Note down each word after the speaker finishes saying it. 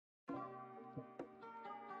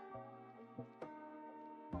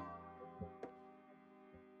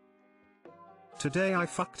Today I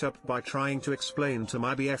fucked up by trying to explain to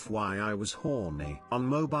my BF why I was horny on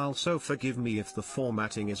mobile, so forgive me if the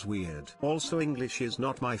formatting is weird. Also, English is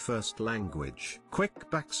not my first language. Quick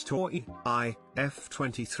backstory, I,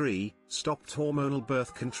 F23, stopped hormonal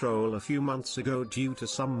birth control a few months ago due to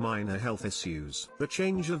some minor health issues. The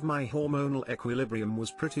change of my hormonal equilibrium was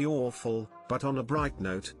pretty awful, but on a bright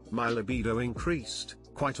note, my libido increased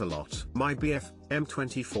quite a lot. My BF,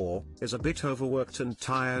 M24, is a bit overworked and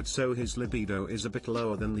tired, so his libido is a bit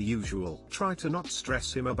lower than the usual. Try to not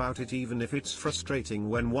stress him about it, even if it's frustrating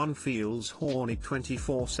when one feels horny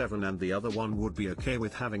 24/7 and the other one would be okay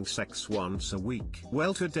with having sex once a week.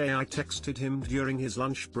 Well, today I texted him during his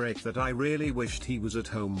lunch break that I really wished he was at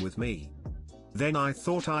home with me. Then I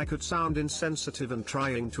thought I could sound insensitive and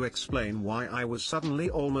trying to explain why I was suddenly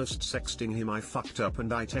almost sexting him. I fucked up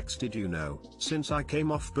and I texted, since I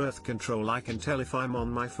came off birth control I can tell if I'm on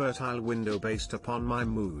my fertile window based upon my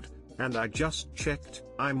mood, and I just checked,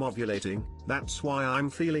 I'm ovulating, that's why I'm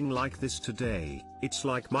feeling like this today. It's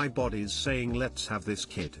like my body's saying let's have this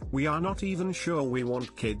kid. We are not even sure we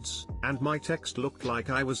want kids, and my text looked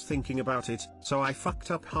like I was thinking about it, so I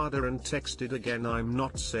fucked up harder and texted again. I'm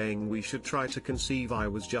not saying we should try to conceive, I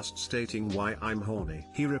was just stating why I'm horny.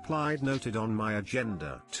 He replied, noted on my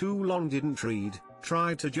agenda. Too long, didn't read.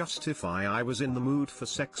 Tried to justify I was in the mood for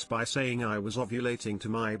sex by saying I was ovulating to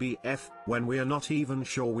my BF, when we're not even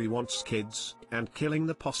sure we want kids, and killing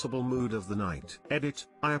the possible mood of the night. Edit,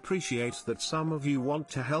 I appreciate that some of you want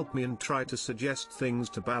to help me and try to suggest things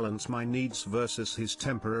to balance my needs versus his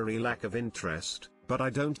temporary lack of interest, but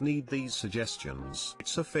I don't need these suggestions.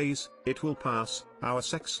 It's a phase, it will pass. Our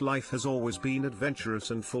sex life has always been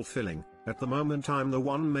adventurous and fulfilling. At the moment I'm the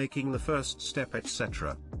one making the first step,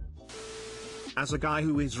 etc. As a guy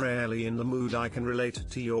who is rarely in the mood, I can relate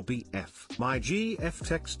to your BF. My GF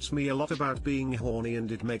texts me a lot about being horny and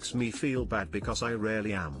it makes me feel bad because I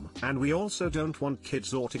rarely am. And we also don't want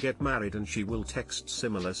kids or to get married, and she will text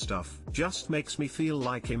similar stuff. Just makes me feel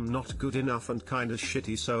like I'm not good enough and kinda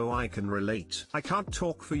shitty, so I can relate. I can't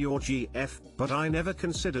talk for your GF, but I never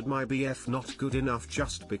considered my BF not good enough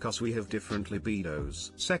just because we have different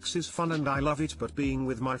libidos. Sex is fun and I love it, but being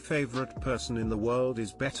with my favorite person in the world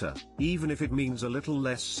is better, even if it means a little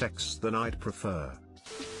less sex than I'd prefer.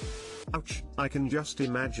 Ouch, I can just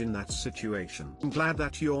imagine that situation. I'm glad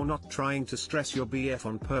that you're not trying to stress your BF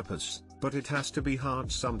on purpose, but it has to be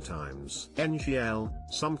hard sometimes. NGL,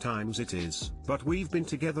 sometimes it is. But we've been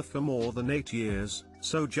together for more than 8 years,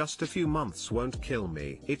 so just a few months won't kill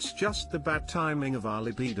me. It's just the bad timing of our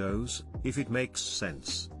libidos, if it makes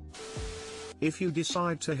sense. If you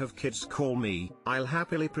decide to have kids, call me, I'll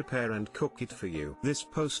happily prepare and cook it for you. This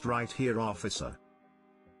post right here, officer.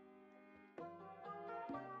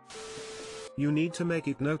 You need to make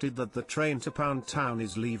it noted that the train to Pound Town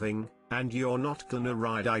is leaving, and you're not gonna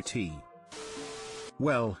ride it.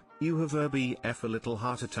 Well, you have a BF a little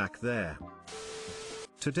heart attack there.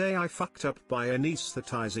 Today I fucked up by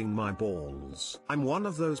anaesthetising my balls. I'm one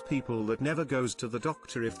of those people that never goes to the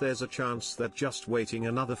doctor if there's a chance that just waiting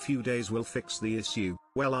another few days will fix the issue.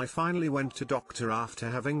 Well, I finally went to doctor after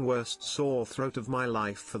having worst sore throat of my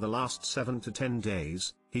life for the last 7 to 10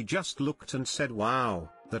 days. He just looked and said,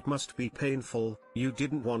 "Wow, that must be painful, you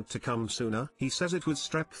didn't want to come sooner?" He says it was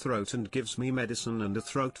strep throat and gives me medicine and a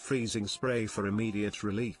throat freezing spray for immediate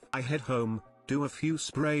relief. I head home, do a few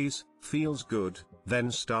sprays, feels good, then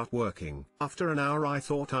start working. After an hour I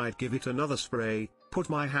thought I'd give it another spray, put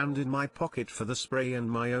my hand in my pocket for the spray, and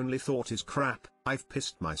my only thought is, crap, I've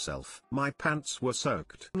pissed myself. My pants were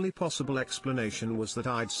soaked. Only possible explanation was that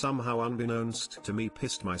I'd somehow, unbeknownst to me,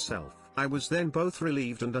 pissed myself. I was then both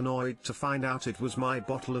relieved and annoyed to find out it was my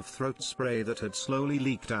bottle of throat spray that had slowly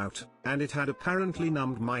leaked out, and it had apparently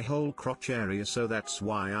numbed my whole crotch area, so that's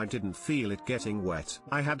why I didn't feel it getting wet.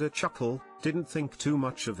 I had a chuckle, didn't think too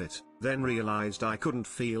much of it, then realized I couldn't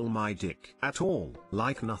feel my dick at all.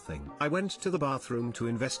 Like nothing. I went to the bathroom to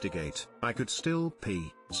investigate. I could still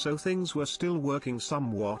pee, so things were still working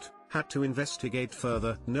somewhat. Had to investigate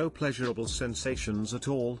further. No pleasurable sensations at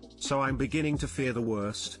all, so I'm beginning to fear the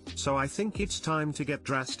worst. So I think it's time to get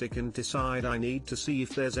drastic and decide I need to see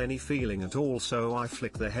if there's any feeling at all, so I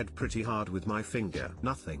flick the head pretty hard with my finger.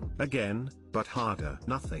 Nothing. Again, but harder.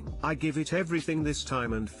 Nothing. I give it everything this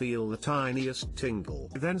time and feel the tiniest tingle.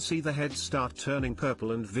 I then see the head start turning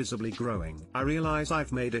purple and visibly growing. I realize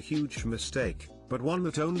I've made a huge mistake, but one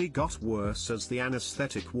that only got worse as the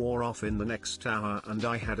anesthetic wore off in the next hour, and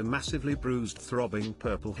I had a massively bruised, throbbing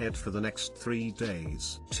purple head for the next 3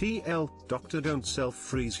 days. TL, doctor, don't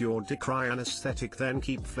self-freeze your dick. Cry anesthetic, then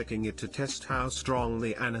keep flicking it to test how strong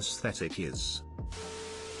the anesthetic is.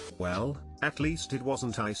 Well, at least it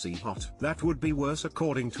wasn't icy hot. That would be worse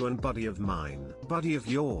according to an buddy of mine. Buddy of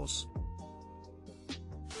yours.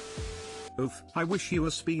 Oof, I wish you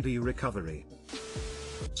a speedy recovery.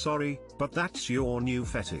 Sorry, but that's your new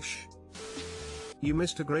fetish. You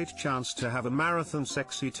missed a great chance to have a marathon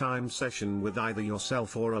sexy time session with either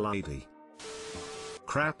yourself or a lady.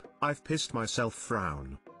 Crap, I've pissed myself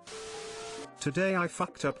frown. Today I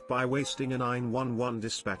fucked up by wasting a 911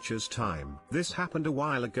 dispatcher's time. This happened a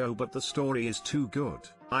while ago but the story is too good.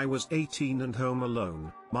 I was 18 and home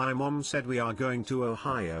alone. My mom said we are going to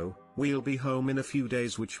Ohio, we'll be home in a few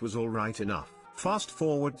days, which was alright enough. Fast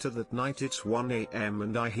forward to that night, it's 1 AM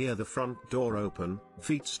and I hear the front door open,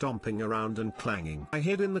 feet stomping around and clanging. I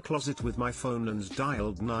hid in the closet with my phone and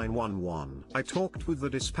dialed 911. I talked with the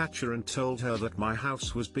dispatcher and told her that my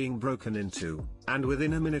house was being broken into, and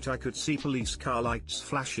within a minute I could see police car lights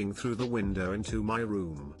flashing through the window into my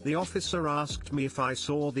room. The officer asked me if I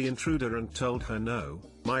saw the intruder and told her no.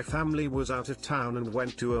 My family was out of town and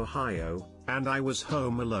went to Ohio, and I was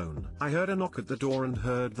home alone. I heard a knock at the door and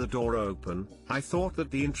heard the door open. I thought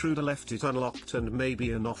that the intruder left it unlocked and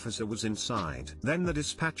maybe an officer was inside. Then the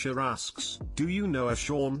dispatcher asks, "Do you know a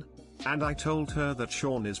Sean?" And I told her that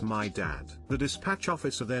Sean is my dad. The dispatch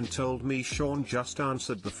officer then told me Sean just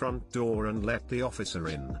answered the front door and let the officer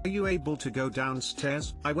in. "Are you able to go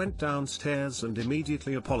downstairs?" I went downstairs and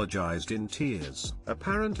immediately apologized in tears.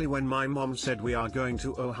 Apparently when my mom said we are going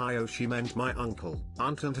to Ohio, she meant my uncle,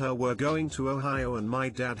 aunt and her were going to Ohio, and my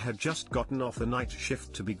dad had just gotten off a night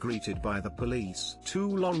shift to be greeted by the police. Too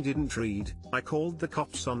long didn't read. I called the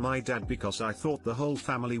cops on my dad because I thought the whole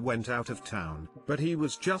family went out of town, but he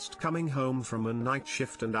was just coming home from a night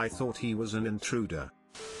shift and I thought he was an intruder.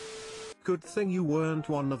 Good thing you weren't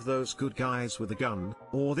one of those good guys with a gun,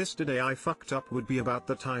 or this today I fucked up would be about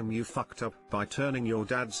the time you fucked up by turning your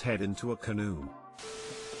dad's head into a canoe.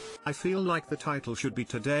 I feel like the title should be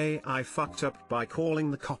 "Today I fucked up by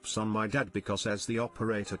calling the cops on my dad," because as the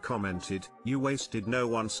operator commented, you wasted no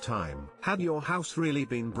one's time. Had your house really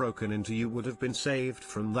been broken into, you would have been saved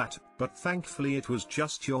from that, but thankfully it was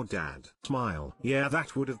just your dad. Smile. Yeah,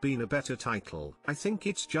 that would have been a better title. I think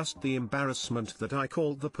it's just the embarrassment that I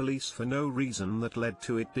called the police for no reason that led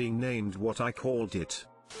to it being named what I called it.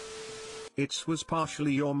 It was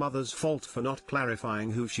partially your mother's fault for not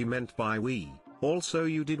clarifying who she meant by we. Also,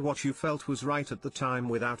 you did what you felt was right at the time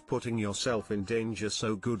without putting yourself in danger,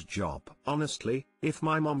 so good job. Honestly, if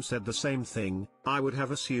my mom said the same thing, I would have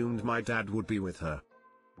assumed my dad would be with her.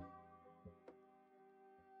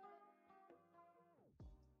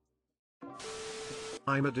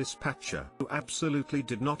 I'm a dispatcher who absolutely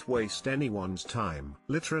did not waste anyone's time.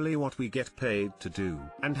 Literally what we get paid to do.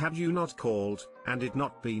 And had you not called, and it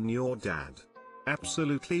not been your dad,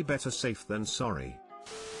 absolutely better safe than sorry.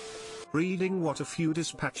 Reading what a few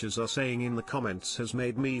dispatchers are saying in the comments has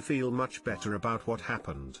made me feel much better about what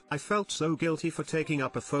happened. I felt so guilty for taking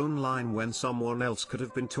up a phone line when someone else could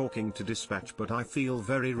have been talking to dispatch, but I feel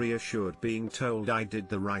very reassured being told I did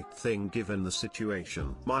the right thing given the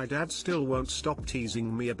situation. My dad still won't stop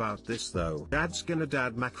teasing me about this though. Dad's gonna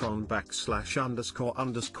dad Macron /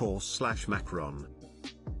 Macron.